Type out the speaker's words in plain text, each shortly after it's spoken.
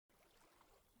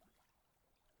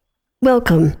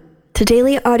Welcome to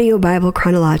Daily Audio Bible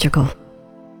Chronological.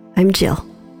 I'm Jill.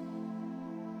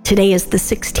 Today is the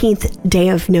 16th day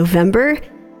of November.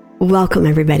 Welcome,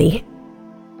 everybody.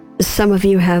 Some of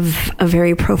you have a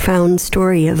very profound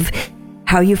story of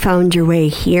how you found your way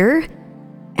here,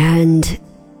 and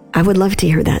I would love to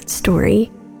hear that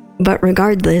story. But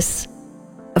regardless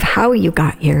of how you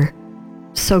got here,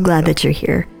 so glad that you're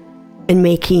here and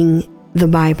making the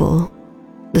Bible,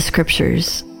 the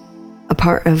scriptures, a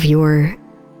part of your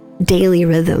daily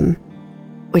rhythm,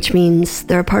 which means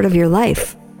they're a part of your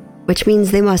life, which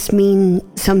means they must mean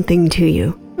something to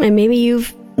you. And maybe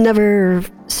you've never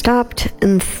stopped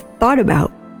and thought about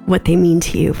what they mean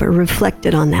to you or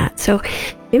reflected on that. So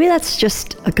maybe that's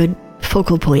just a good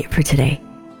focal point for today.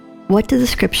 What do the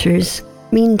scriptures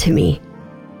mean to me?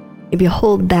 Maybe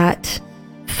hold that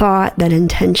thought, that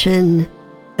intention,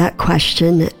 that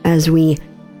question as we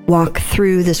walk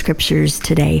through the scriptures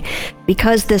today.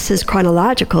 Because this is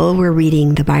chronological, we're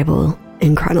reading the Bible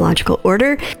in chronological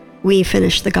order. We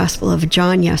finished the Gospel of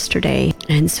John yesterday,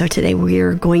 and so today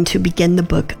we're going to begin the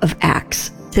book of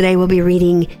Acts. Today we'll be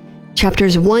reading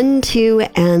chapters 1, 2,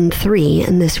 and 3,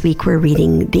 and this week we're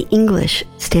reading the English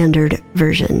Standard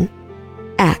Version.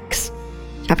 Acts,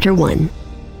 chapter 1.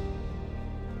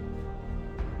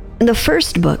 In the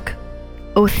first book,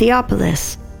 O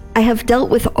Theophilus, I have dealt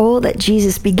with all that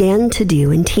Jesus began to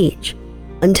do and teach,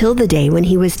 until the day when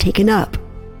he was taken up,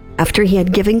 after he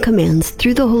had given commands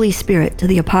through the Holy Spirit to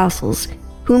the apostles,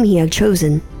 whom he had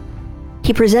chosen.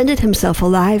 He presented himself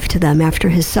alive to them after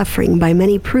his suffering by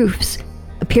many proofs,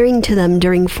 appearing to them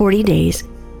during 40 days,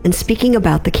 and speaking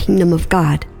about the kingdom of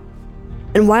God.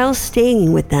 And while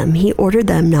staying with them, he ordered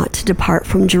them not to depart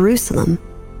from Jerusalem,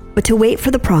 but to wait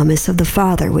for the promise of the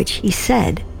Father, which he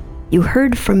said, "You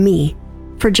heard from me.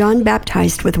 For John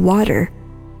baptized with water,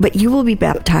 but you will be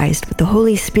baptized with the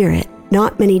Holy Spirit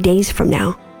not many days from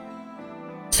now."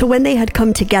 So when they had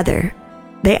come together,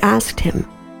 they asked him,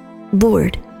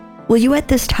 "Lord, will you at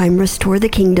this time restore the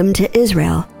kingdom to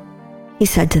Israel?" He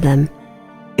said to them,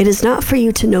 "It is not for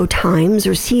you to know times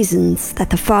or seasons that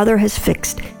the Father has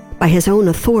fixed by his own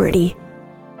authority,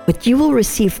 but you will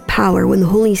receive power when the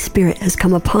Holy Spirit has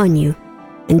come upon you,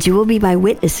 and you will be my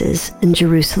witnesses in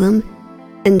Jerusalem,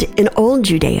 and in all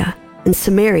Judea and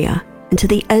Samaria, and to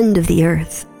the end of the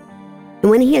earth." And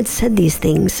when he had said these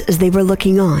things, as they were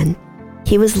looking on,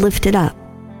 he was lifted up,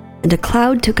 and a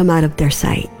cloud took him out of their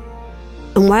sight.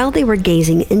 And while they were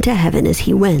gazing into heaven as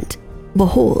he went,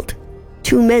 behold,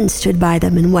 two men stood by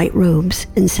them in white robes,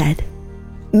 and said,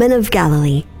 "Men of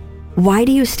Galilee, why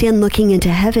do you stand looking into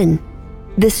heaven?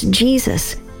 This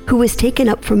Jesus, who was taken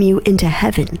up from you into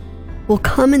heaven, will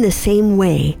come in the same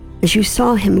way as you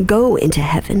saw him go into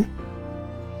heaven."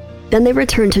 Then they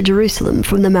returned to Jerusalem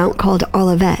from the mount called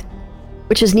Olivet,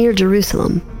 which is near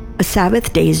Jerusalem, a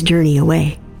Sabbath day's journey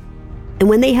away. And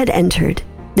when they had entered,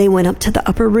 they went up to the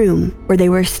upper room where they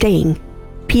were staying,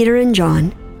 Peter and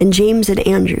John, and James and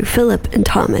Andrew, Philip and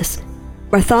Thomas,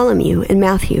 Bartholomew and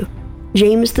Matthew,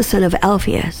 James the son of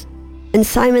Alphaeus, and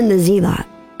Simon the Zealot,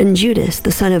 and Judas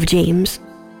the son of James.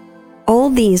 All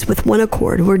these with one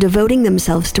accord were devoting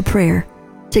themselves to prayer,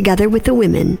 together with the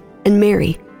women and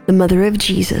Mary, the mother of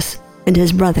Jesus, and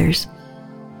his brothers.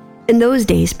 In those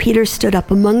days Peter stood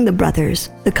up among the brothers.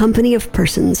 The company of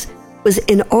persons was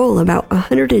in all about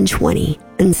 120,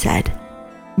 and said,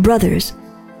 "Brothers,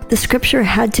 the scripture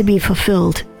had to be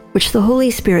fulfilled, which the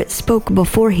Holy Spirit spoke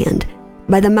beforehand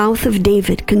by the mouth of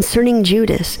David concerning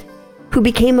Judas, who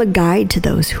became a guide to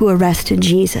those who arrested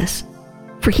Jesus.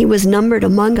 For he was numbered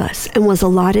among us and was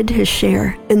allotted his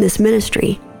share in this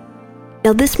ministry.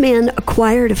 Now this man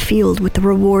acquired a field with the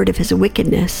reward of his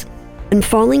wickedness, and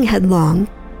falling headlong,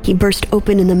 he burst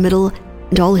open in the middle,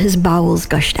 and all his bowels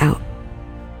gushed out.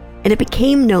 And it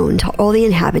became known to all the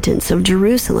inhabitants of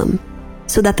Jerusalem,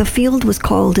 so that the field was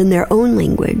called in their own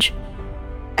language,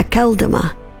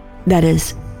 Akeldama, that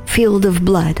is, field of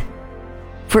blood.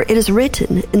 For it is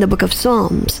written in the book of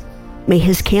Psalms, "May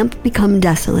his camp become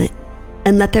desolate,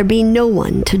 and let there be no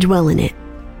one to dwell in it,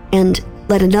 and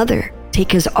let another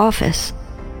take his office."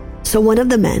 So one of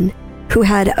the men who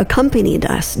had accompanied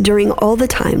us during all the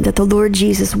time that the Lord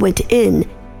Jesus went in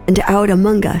and out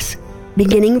among us,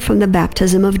 beginning from the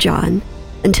baptism of John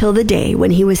until the day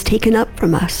when he was taken up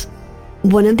from us,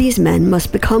 one of these men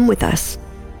must become with us,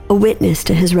 a witness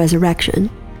to his resurrection.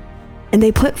 And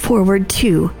they put forward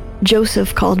two,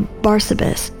 Joseph called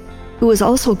Barsabas, who was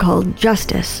also called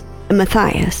Justus, and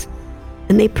Matthias.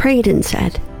 And they prayed and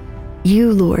said,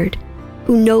 "You, Lord,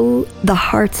 who know the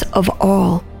hearts of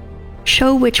all,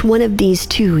 show which one of these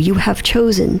two you have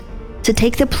chosen to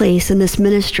take the place in this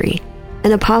ministry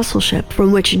and apostleship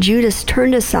from which Judas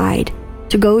turned aside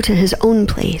to go to his own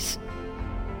place.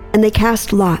 And they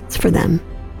cast lots for them,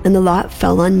 and the lot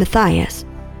fell on Matthias,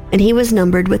 and he was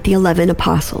numbered with the 11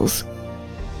 apostles.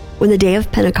 When the day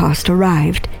of Pentecost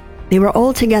arrived, they were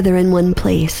all together in one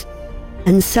place,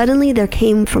 and suddenly there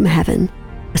came from heaven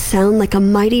a sound like a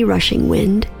mighty rushing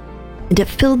wind, and it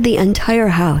filled the entire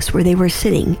house where they were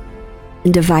sitting,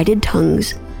 and divided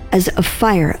tongues as of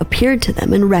fire appeared to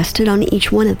them and rested on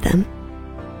each one of them.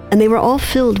 And they were all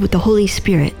filled with the Holy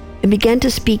Spirit, and began to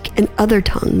speak in other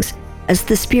tongues as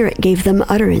the Spirit gave them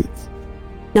utterance.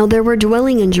 Now there were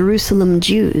dwelling in Jerusalem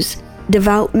Jews,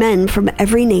 devout men from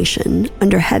every nation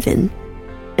under heaven.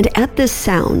 And at this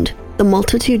sound the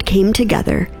multitude came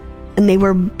together, and they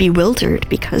were bewildered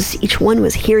because each one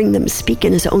was hearing them speak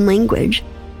in his own language.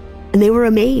 And they were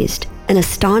amazed and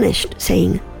astonished,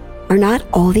 saying, "Are not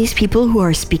all these people who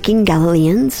are speaking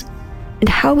Galileans? And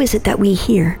how is it that we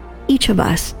hear, each of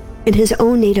us, in his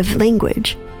own native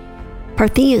language?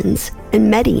 Parthians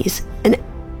and Medes and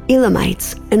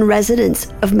Elamites and residents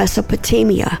of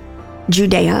Mesopotamia,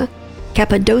 Judea,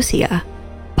 Cappadocia,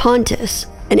 Pontus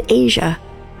and Asia,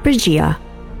 Phrygia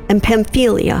and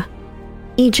Pamphylia,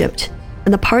 Egypt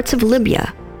and the parts of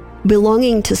Libya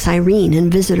belonging to Cyrene,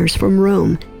 and visitors from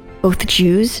Rome, both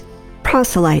Jews,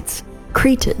 proselytes,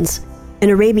 Cretans, and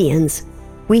Arabians.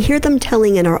 We hear them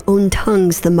telling in our own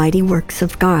tongues the mighty works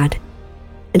of God."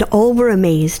 And all were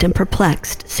amazed and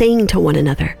perplexed, saying to one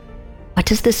another, "What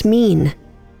does this mean?"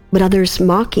 But others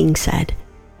mocking said,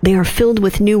 "They are filled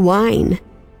with new wine."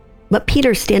 But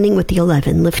Peter, standing with the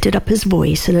 11, lifted up his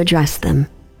voice and addressed them,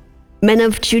 "Men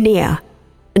of Judea,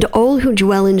 and all who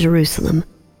dwell in Jerusalem,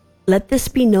 let this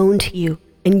be known to you,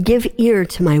 and give ear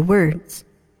to my words.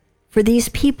 For these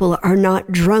people are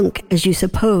not drunk as you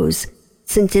suppose,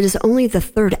 since it is only the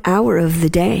 3rd hour of the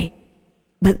day.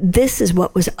 But this is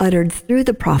what was uttered through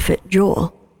the prophet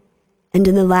Joel. And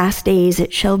in the last days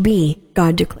it shall be,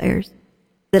 God declares,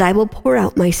 that I will pour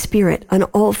out my Spirit on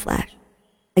all flesh,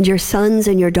 and your sons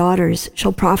and your daughters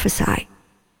shall prophesy,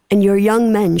 and your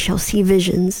young men shall see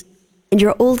visions, and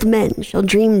your old men shall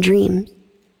dream dreams,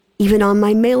 even on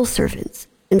my male servants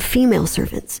and female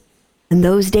servants. In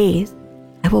those days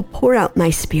I will pour out my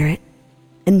Spirit,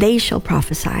 and they shall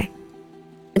prophesy.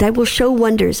 And I will show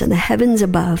wonders in the heavens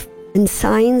above, and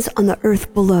signs on the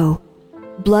earth below,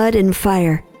 blood and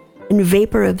fire, and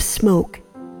vapor of smoke.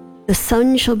 The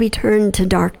sun shall be turned to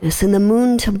darkness, and the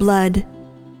moon to blood,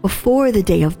 before the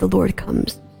day of the Lord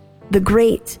comes, the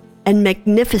great and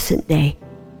magnificent day.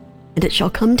 And it shall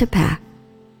come to pass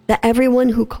that everyone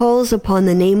who calls upon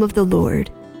the name of the Lord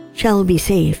shall be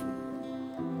saved.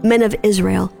 Men of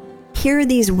Israel, hear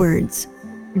these words.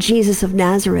 Jesus of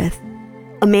Nazareth,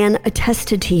 a man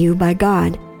attested to you by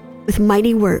God, with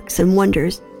mighty works and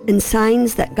wonders and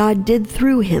signs that God did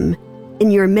through him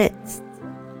in your midst.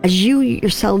 As you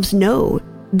yourselves know,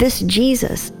 this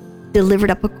Jesus,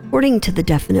 delivered up according to the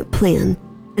definite plan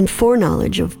and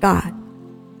foreknowledge of God,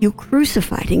 you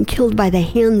crucified and killed by the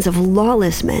hands of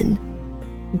lawless men.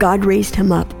 God raised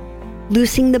him up,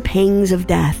 loosing the pangs of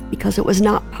death, because it was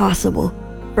not possible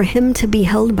for him to be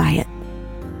held by it.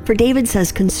 For David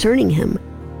says concerning him,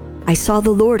 I saw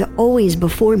the Lord always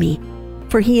before me,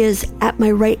 for he is at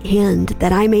my right hand,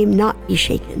 that I may not be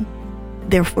shaken.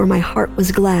 Therefore my heart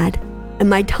was glad, and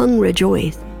my tongue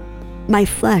rejoiced. My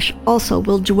flesh also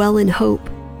will dwell in hope.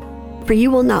 For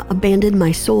you will not abandon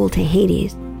my soul to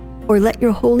Hades, or let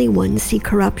your Holy One see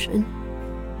corruption.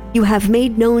 You have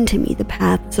made known to me the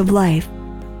paths of life.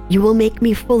 You will make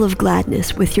me full of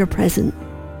gladness with your presence.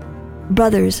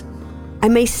 Brothers, I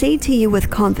may say to you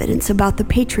with confidence about the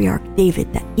patriarch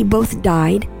David that he both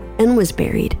died and was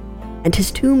buried, and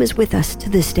his tomb is with us to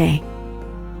this day.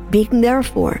 Being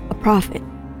therefore a prophet,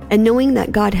 and knowing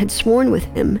that God had sworn with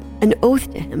him an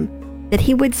oath to him that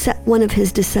he would set one of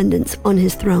his descendants on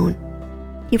his throne,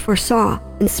 he foresaw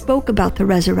and spoke about the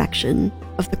resurrection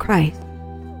of the Christ,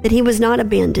 that he was not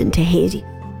abandoned to Hades,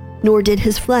 nor did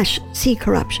his flesh see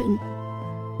corruption.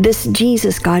 This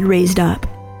Jesus God raised up,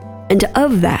 and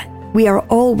of that we are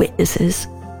all witnesses.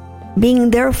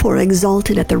 Being therefore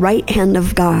exalted at the right hand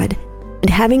of God, and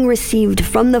having received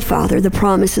from the Father the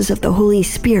promises of the Holy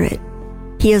Spirit,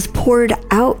 he has poured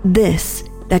out this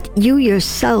that you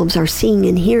yourselves are seeing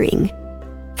and hearing.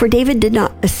 For David did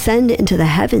not ascend into the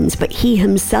heavens, but he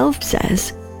himself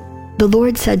says, The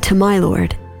Lord said to my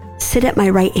Lord, Sit at my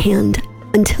right hand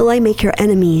until I make your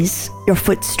enemies your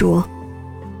footstool.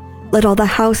 Let all the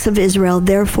house of Israel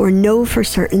therefore know for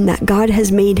certain that God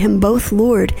has made him both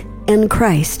Lord and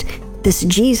Christ, this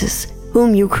Jesus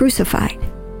whom you crucified.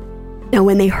 Now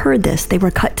when they heard this, they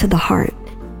were cut to the heart,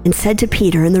 and said to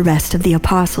Peter and the rest of the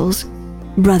apostles,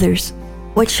 "Brothers,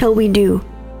 what shall we do?"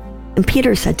 And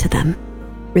Peter said to them,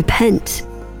 "Repent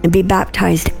and be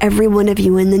baptized, every one of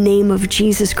you, in the name of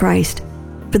Jesus Christ,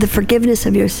 for the forgiveness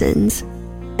of your sins,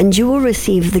 and you will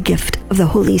receive the gift of the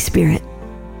Holy Spirit.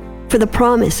 For the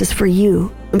promise is for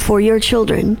you and for your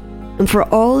children and for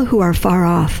all who are far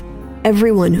off,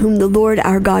 everyone whom the Lord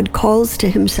our God calls to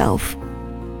himself."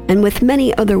 And with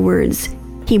many other words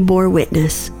he bore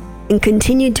witness and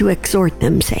continued to exhort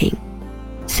them, saying,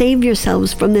 "Save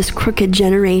yourselves from this crooked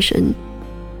generation."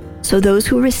 So those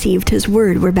who received his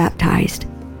word were baptized,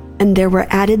 and there were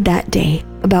added that day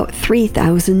about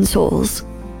 3,000 souls.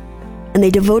 And they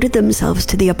devoted themselves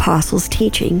to the apostles'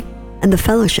 teaching and the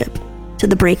fellowship, to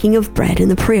the breaking of bread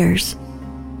and the prayers.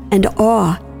 And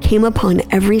awe came upon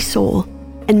every soul,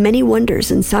 and many wonders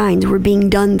and signs were being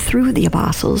done through the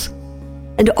apostles.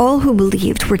 And all who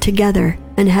believed were together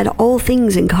and had all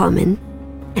things in common.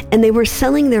 And they were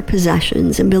selling their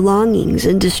possessions and belongings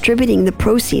and distributing the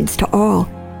proceeds to all,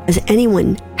 as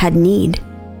anyone had need.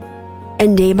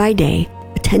 And day by day,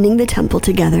 attending the temple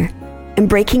together and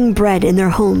breaking bread in their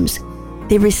homes,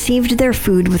 they received their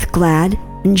food with glad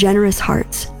and generous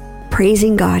hearts,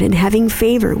 praising God and having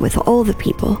favor with all the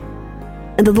people.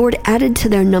 And the Lord added to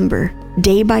their number,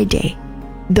 day by day,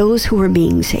 those who were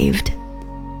being saved.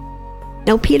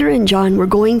 Now Peter and John were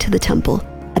going to the temple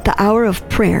at the hour of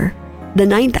prayer, the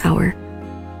 9th hour,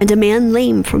 and a man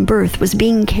lame from birth was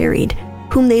being carried,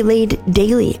 whom they laid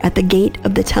daily at the gate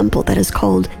of the temple that is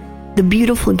called the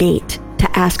Beautiful Gate,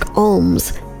 to ask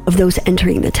alms of those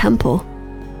entering the temple.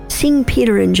 Seeing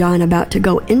Peter and John about to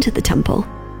go into the temple,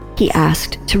 he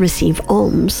asked to receive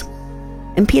alms.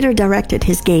 And Peter directed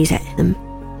his gaze at him,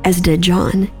 as did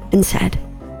John, and said,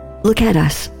 "Look at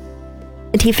us."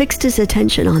 And he fixed his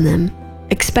attention on them,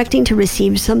 expecting to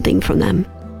receive something from them.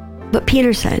 But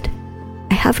Peter said,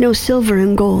 "I have no silver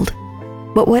and gold,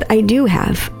 but what I do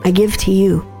have I give to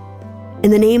you.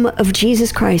 In the name of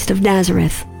Jesus Christ of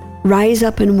Nazareth, rise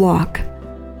up and walk."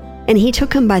 And he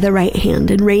took him by the right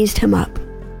hand and raised him up.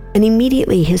 And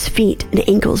immediately his feet and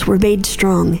ankles were made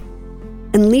strong.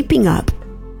 And leaping up,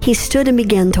 he stood and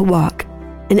began to walk,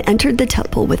 and entered the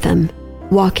temple with them,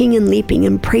 walking and leaping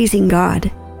and praising God.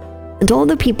 And all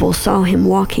the people saw him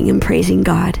walking and praising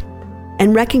God,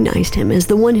 and recognized him as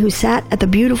the one who sat at the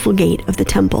beautiful gate of the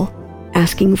temple,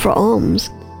 asking for alms.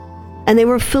 And they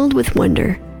were filled with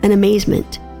wonder and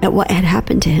amazement at what had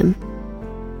happened to him.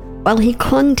 While he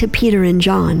clung to Peter and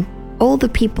John, all the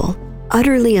people,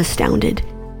 utterly astounded,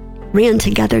 ran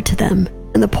together to them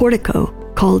in the portico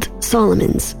called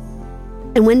Solomon's.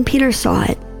 And when Peter saw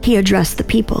it, he addressed the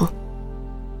people,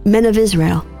 "Men of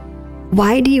Israel,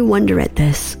 why do you wonder at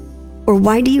this? Or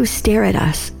why do you stare at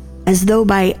us as though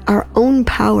by our own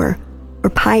power or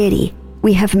piety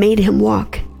we have made him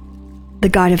walk? The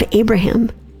God of Abraham,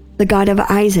 the God of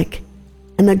Isaac,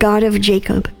 and the God of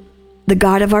Jacob, the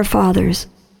God of our fathers,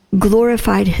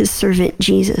 glorified his servant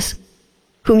Jesus,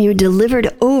 whom you delivered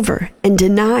over and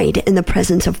denied in the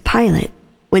presence of Pilate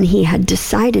when he had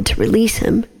decided to release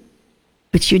him.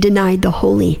 But you denied the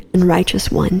holy and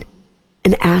righteous one,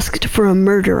 and asked for a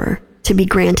murderer to be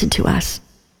granted to us.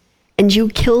 And you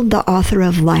killed the author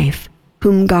of life,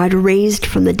 whom God raised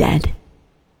from the dead.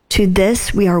 To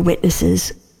this we are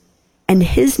witnesses. And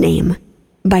his name,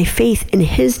 by faith in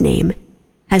his name,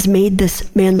 has made this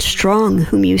man strong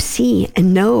whom you see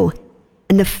and know.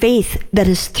 And the faith that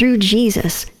is through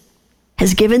Jesus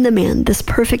has given the man this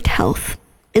perfect health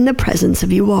in the presence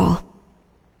of you all.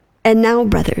 And now,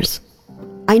 brothers,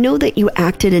 I know that you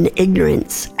acted in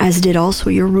ignorance, as did also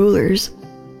your rulers.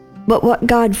 But what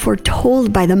God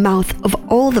foretold by the mouth of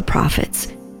all the prophets,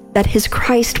 that his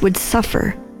Christ would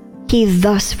suffer, he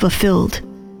thus fulfilled.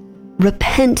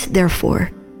 Repent,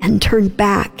 therefore, and turn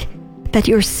back, that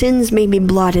your sins may be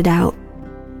blotted out,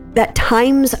 that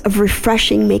times of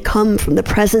refreshing may come from the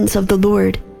presence of the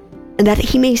Lord, and that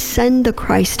he may send the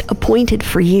Christ appointed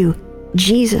for you,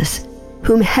 Jesus,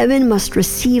 whom heaven must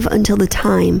receive until the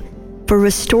time for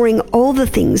restoring all the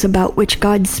things about which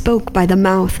God spoke by the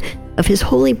mouth of his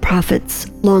holy prophets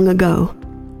long ago.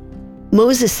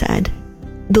 Moses said,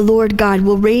 "The Lord God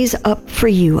will raise up for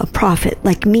you a prophet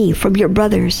like me from your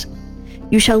brothers.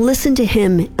 You shall listen to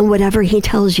him and whatever he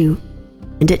tells you.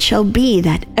 And it shall be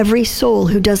that every soul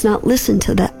who does not listen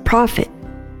to that prophet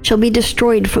shall be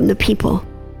destroyed from the people."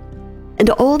 And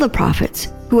all the prophets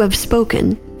who have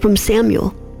spoken from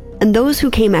Samuel and those who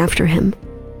came after him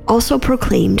also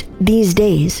proclaimed these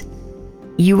days,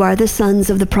 "You are the sons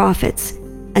of the prophets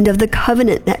and of the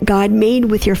covenant that God made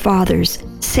with your fathers,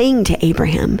 saying to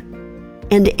Abraham,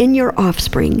 'And in your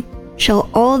offspring shall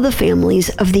all the families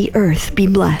of the earth be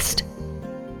blessed.'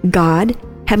 God,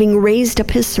 having raised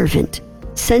up his servant,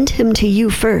 sent him to you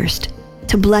first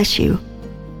to bless you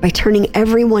by turning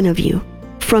every one of you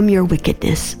from your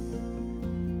wickedness.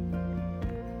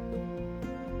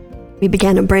 We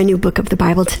began a brand new book of the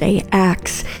Bible today,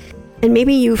 Acts, and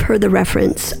maybe you've heard the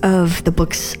reference of the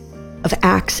books of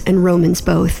Acts and Romans,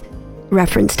 both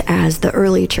referenced as the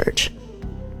early church.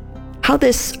 How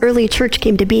this early church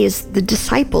came to be is the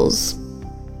disciples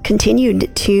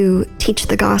continued to teach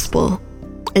the gospel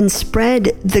and spread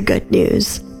the good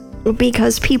news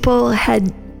because people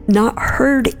had not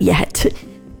heard yet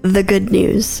the good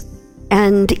news.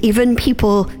 And even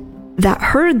people that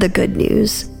heard the good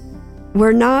news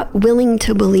were not willing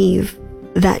to believe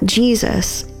that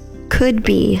Jesus could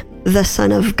be the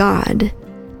Son of God,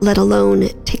 let alone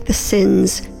take the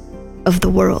sins of the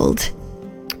world.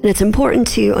 And it's important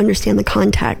to understand the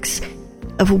context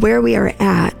of where we are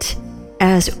at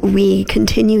as we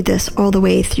continue this all the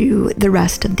way through the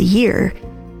rest of the year,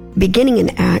 beginning in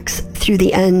Acts through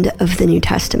the end of the New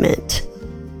Testament.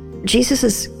 Jesus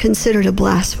is considered a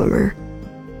blasphemer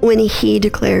when he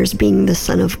declares being the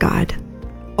Son of God.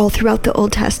 All throughout the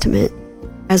Old Testament,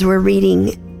 as we're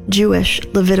reading Jewish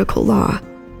Levitical law,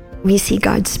 we see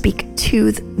God speak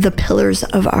to the pillars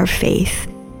of our faith.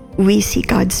 We see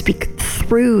God speak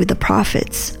through the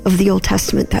prophets of the Old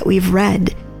Testament that we've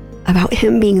read about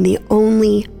him being the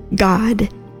only God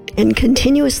and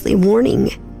continuously warning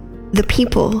the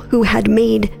people who had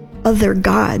made other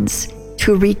gods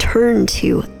to return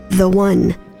to the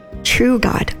one true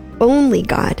God, only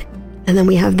God. And then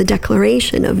we have the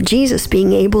declaration of Jesus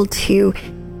being able to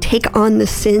take on the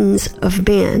sins of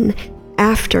man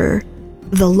after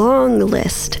the long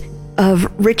list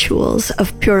of rituals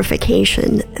of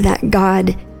purification that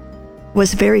God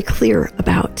was very clear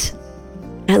about.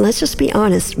 And let's just be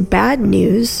honest, bad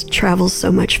news travels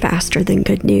so much faster than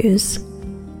good news.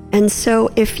 And so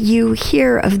if you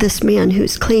hear of this man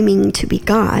who's claiming to be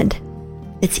God,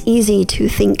 it's easy to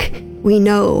think we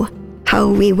know how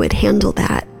we would handle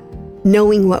that,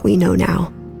 knowing what we know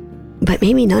now. But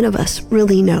maybe none of us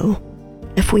really know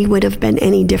if we would have been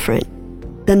any different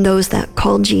than those that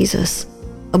called Jesus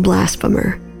a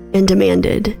blasphemer and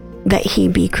demanded that he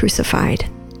be crucified.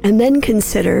 And then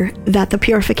consider that the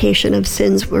purification of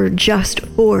sins were just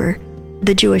for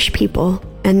the Jewish people.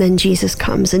 And then Jesus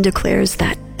comes and declares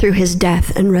that through his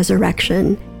death and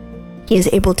resurrection, he is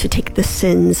able to take the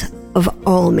sins of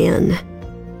all men.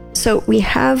 So we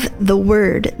have the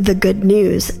word, the good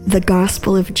news, the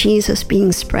gospel of Jesus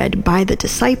being spread by the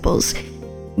disciples.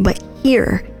 But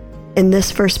here, in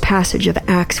this first passage of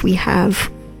Acts, we have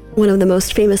one of the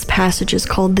most famous passages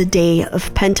called the Day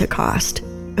of Pentecost.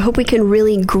 I hope we can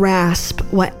really grasp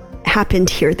what happened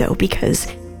here, though, because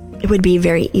it would be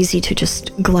very easy to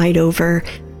just glide over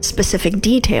specific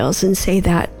details and say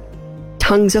that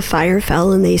tongues of fire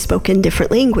fell and they spoke in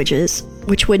different languages,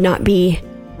 which would not be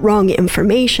wrong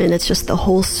information. It's just the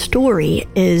whole story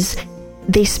is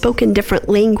they spoke in different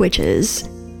languages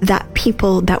that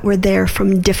people that were there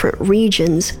from different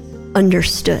regions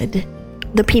understood.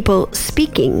 The people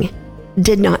speaking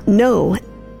did not know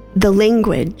the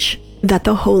language that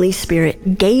the Holy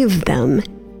Spirit gave them,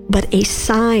 but a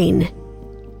sign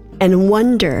and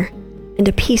wonder and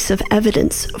a piece of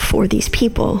evidence for these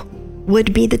people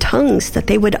would be the tongues that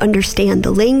they would understand,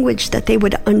 the language that they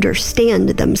would understand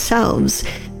themselves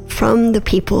from the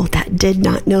people that did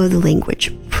not know the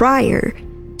language prior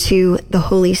to the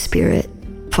Holy Spirit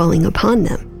falling upon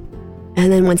them.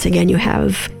 And then once again, you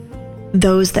have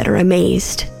those that are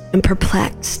amazed and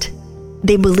perplexed.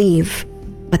 They believe,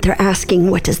 but they're asking,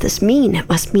 what does this mean? It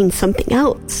must mean something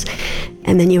else.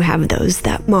 And then you have those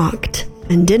that mocked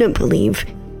and didn't believe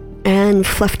and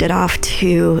fluffed it off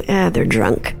to, they're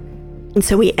drunk. And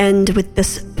so we end with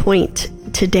this point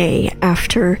today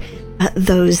after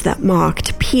those that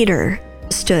mocked. Peter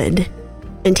stood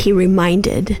and he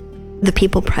reminded the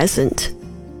people present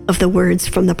of the words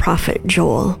from the prophet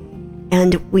Joel.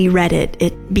 And we read it.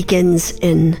 It begins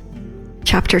in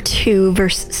chapter 2,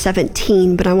 verse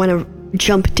 17, but I want to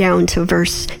jump down to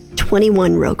verse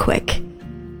 21 real quick.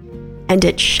 And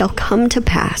it shall come to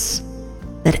pass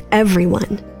that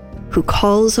everyone who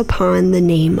calls upon the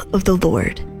name of the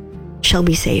Lord shall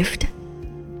be saved.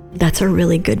 That's a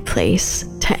really good place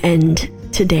to end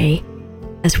today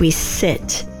as we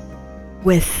sit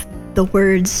with the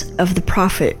words of the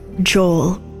prophet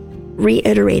Joel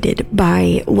reiterated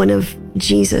by one of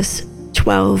Jesus'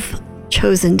 12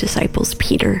 chosen disciples,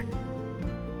 Peter.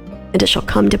 And it shall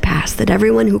come to pass that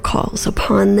everyone who calls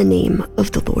upon the name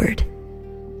of the Lord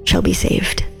shall be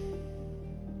saved.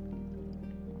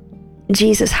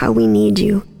 Jesus, how we need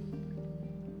you.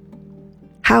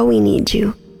 How we need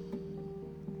you.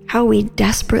 How we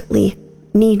desperately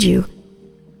need you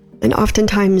And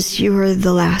oftentimes you are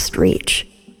the last reach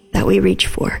that we reach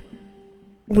for.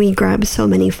 We grab so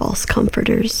many false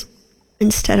comforters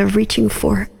instead of reaching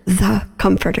for the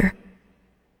comforter,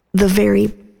 the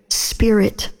very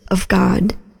Spirit of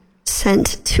God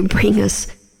sent to bring us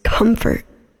comfort.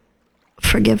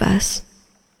 Forgive us.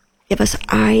 Give us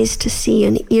eyes to see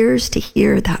and ears to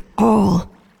hear that all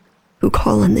who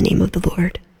call on the name of the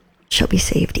Lord shall be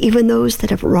saved, even those that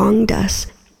have wronged us,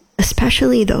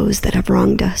 especially those that have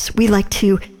wronged us. We like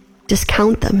to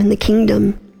discount them in the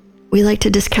kingdom. We like to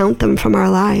discount them from our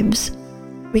lives.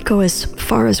 We go as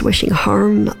far as wishing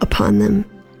harm upon them.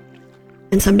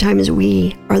 And sometimes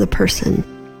we are the person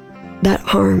that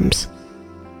harms.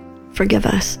 Forgive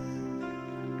us.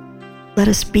 Let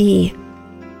us be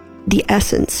the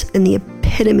essence and the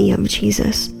epitome of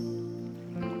Jesus,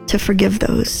 to forgive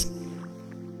those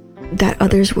that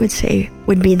others would say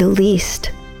would be the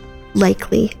least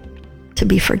likely to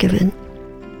be forgiven.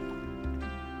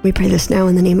 We pray this now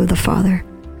in the name of the Father,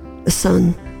 the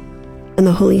Son, and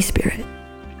the Holy Spirit.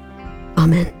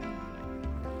 Amen.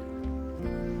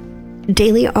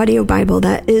 Daily Audio Bible,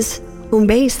 that is home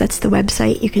base. That's the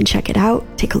website. You can check it out.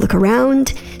 Take a look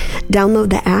around. Download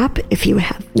the app if you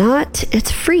have not.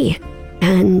 It's free.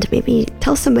 And maybe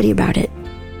tell somebody about it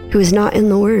who is not in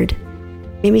the Word.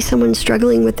 Maybe someone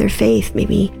struggling with their faith.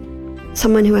 Maybe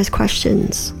someone who has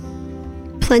questions.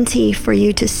 Plenty for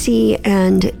you to see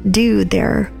and do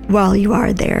there while you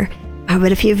are there.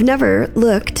 But if you've never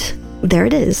looked, there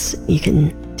it is. You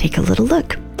can take a little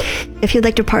look. If you'd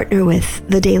like to partner with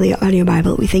the Daily Audio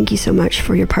Bible, we thank you so much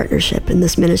for your partnership in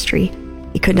this ministry.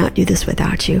 We could not do this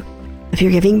without you. If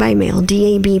you're giving by mail,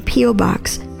 DAB P.O.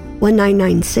 Box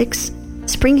 1996,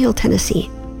 Spring Hill, Tennessee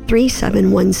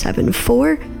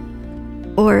 37174.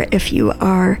 Or if you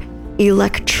are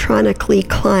electronically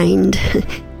inclined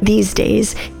these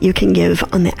days, you can give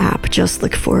on the app. Just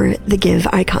look for the Give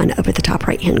icon up at the top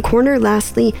right-hand corner.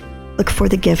 Lastly, look for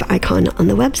the Give icon on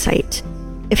the website.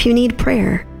 If you need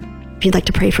prayer, if you'd like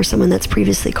to pray for someone that's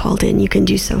previously called in, you can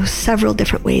do so several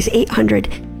different ways.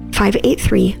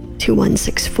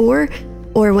 800-583-2164.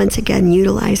 Or once again,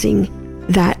 utilizing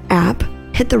that app,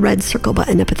 hit the red circle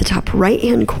button up at the top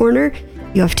right-hand corner.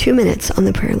 You have 2 minutes on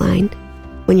the prayer line.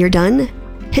 When you're done,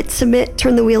 hit submit,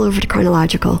 turn the wheel over to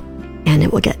Chronological, and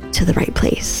it will get to the right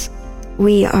place.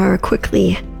 We are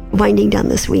quickly winding down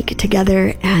this week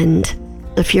together, and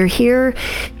if you're here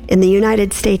in the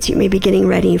United States, you may be getting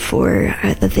ready for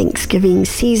the Thanksgiving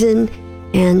season,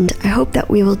 and I hope that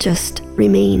we will just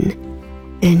remain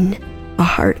in a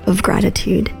heart of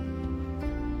gratitude.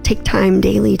 Take time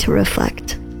daily to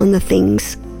reflect on the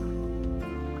things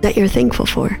that you're thankful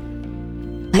for,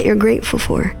 that you're grateful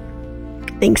for.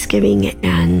 Thanksgiving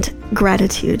and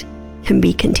gratitude can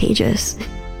be contagious,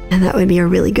 and that would be a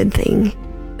really good thing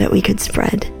that we could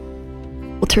spread.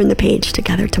 We'll turn the page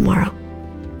together tomorrow.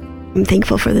 I'm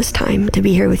thankful for this time to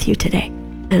be here with you today,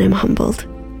 and I'm humbled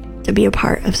to be a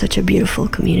part of such a beautiful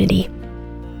community.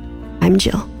 I'm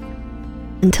Jill.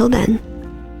 Until then,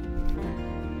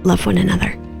 love one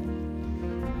another.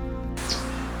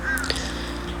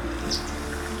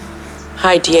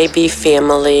 Hi, DAB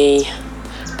family.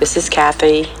 This is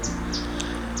Kathy.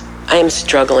 I am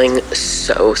struggling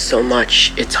so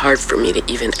much. It's hard for me to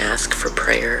even ask for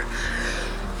prayer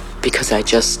because I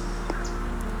just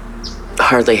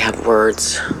hardly have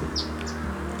words.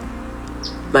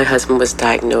 My husband was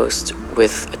diagnosed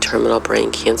with a terminal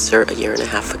brain cancer 1.5 years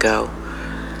ago.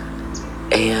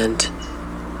 And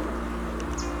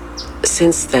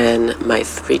since then, my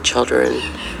 3 children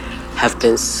have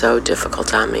been so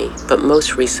difficult on me. But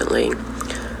most recently,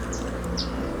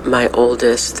 my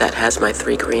oldest, that has my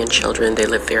 3 grandchildren, they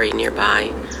live very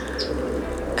nearby,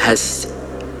 has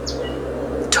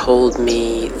told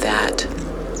me that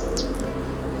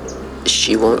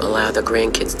she won't allow the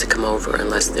grandkids to come over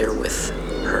unless they're with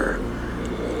her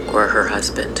or her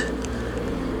husband.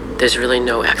 There's really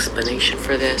no explanation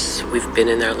for this. We've been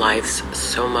in their lives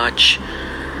so much.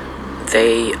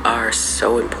 They are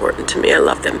so important to me. I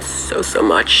love them so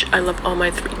much. I love all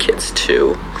my 3 kids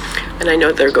too. And I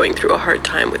know they're going through a hard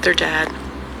time with their dad.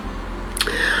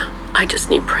 I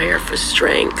just need prayer for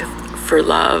strength, for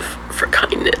love, for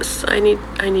kindness. I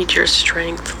need your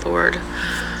strength, Lord.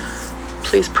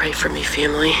 Please pray for me,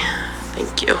 family.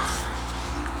 Thank you.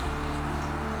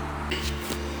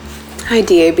 Hi,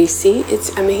 DABC.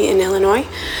 It's Emmy in Illinois.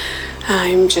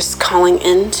 I'm just calling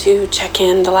in to check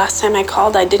in. The last time I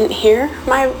called, I didn't hear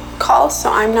my call,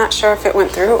 so I'm not sure if it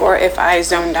went through or if I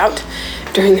zoned out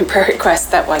during the prayer request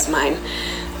that was mine.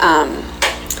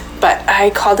 But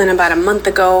I called in about a month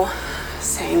ago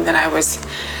saying that I was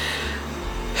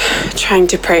trying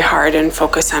to pray hard and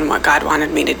focus on what God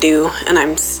wanted me to do, and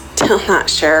I'm still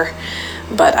not sure,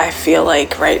 but I feel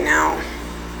like right now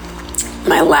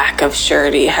my lack of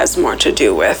surety has more to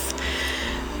do with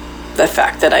the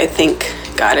fact that I think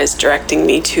God is directing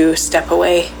me to step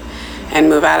away and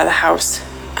move out of the house,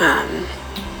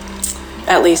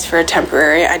 at least for a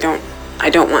temporary. I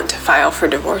don't want to file for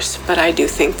divorce, but I do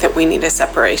think that we need a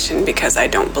separation, because I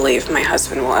don't believe my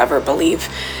husband will ever believe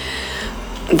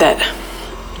that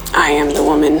I am the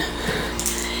woman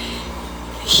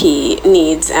he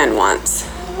needs and wants,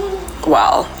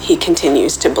 while he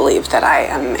continues to believe that I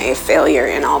am a failure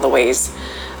in all the ways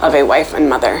of a wife and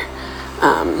mother,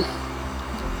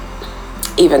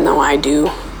 even though I do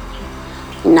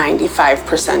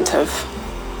 95%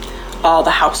 of all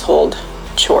the household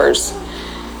chores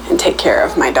and take care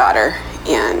of my daughter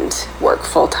and work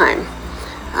full-time.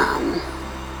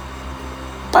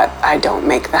 But I don't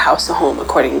make the house a home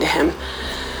according to him.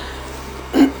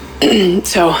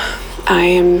 So I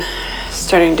am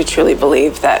starting to truly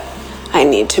believe that I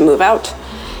need to move out.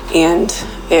 And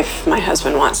if my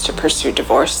husband wants to pursue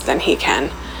divorce, then he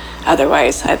can.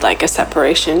 Otherwise, I'd like a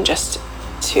separation, just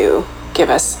to give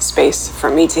us space for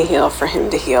me to heal, for him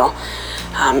to heal,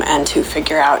 and to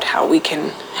figure out how we can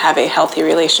have a healthy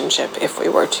relationship if we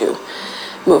were to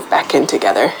move back in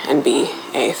together and be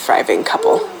a thriving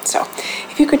couple. So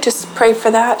if you could just pray for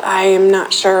that. I am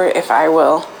not sure if I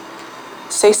will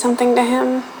say something to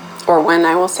him or when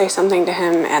I will say something to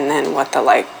him, and then what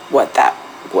that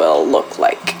will look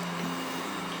like.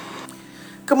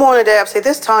 Good morning, Debs.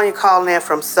 This is Tanya calling in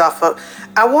from Suffolk.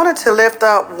 I wanted to lift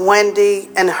up Wendy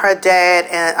and her dad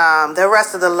and the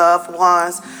rest of the loved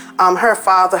ones. Her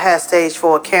father has stage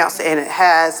 4 cancer, and it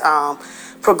has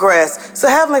progressed. So,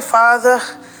 Heavenly Father,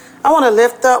 I want to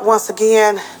lift up once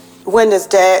again Wendy's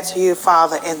dad to you,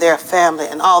 Father, and their family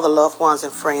and all the loved ones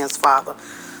and friends, Father.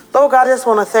 Lord God, I just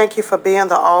want to thank you for being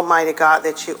the almighty God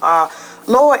that you are.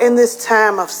 Lord, in this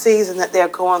time of season that they're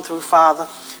going through, Father,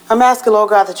 I'm asking, Lord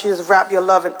God, that you just wrap your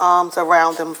loving arms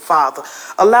around them, Father.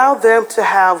 Allow them to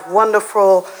have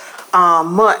wonderful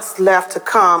months left to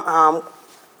come.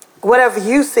 Whatever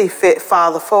you see fit,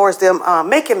 Father, for them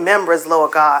making memories,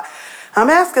 Lord God. I'm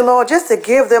asking, Lord, just to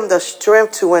give them the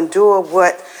strength to endure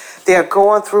what they're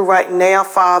going through right now,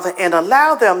 Father, and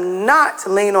allow them not to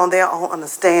lean on their own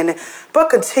understanding,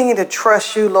 but continue to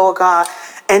trust you, Lord God,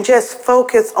 and just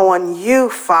focus on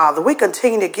you, Father. We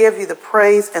continue to give you the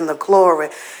praise and the glory.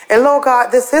 And Lord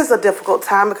God, this is a difficult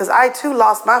time, because I too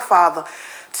lost my father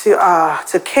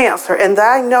to cancer, and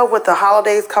I know with the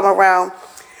holidays come around,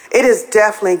 it is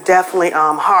definitely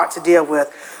hard to deal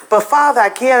with. But Father,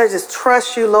 again, I just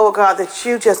trust you, Lord God, that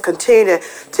you just continue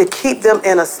to keep them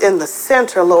in the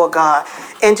center, Lord God,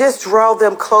 and just draw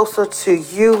them closer to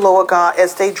you, Lord God,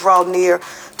 as they draw near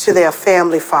to their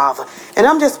family, Father. And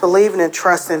I'm just believing and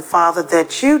trusting, Father,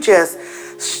 that you just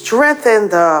strengthen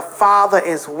the father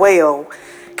as well,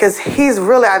 because he's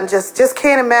really, I just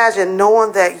can't imagine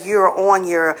knowing that you're on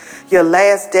your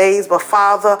last days. But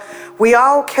Father, we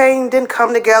all didn't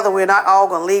come together. We're not all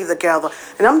going to leave together.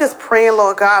 And I'm just praying,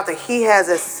 Lord God, that he has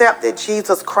accepted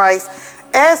Jesus Christ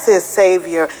as his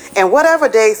Savior. And whatever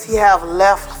days he have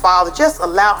left, Father, just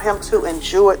allow him to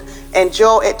enjoy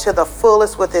it to the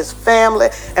fullest with his family.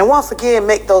 And once again,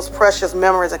 make those precious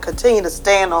memories and continue to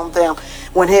stand on them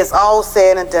when it's all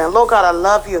said and done. Lord God, I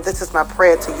love you. This is my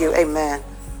prayer to you. Amen.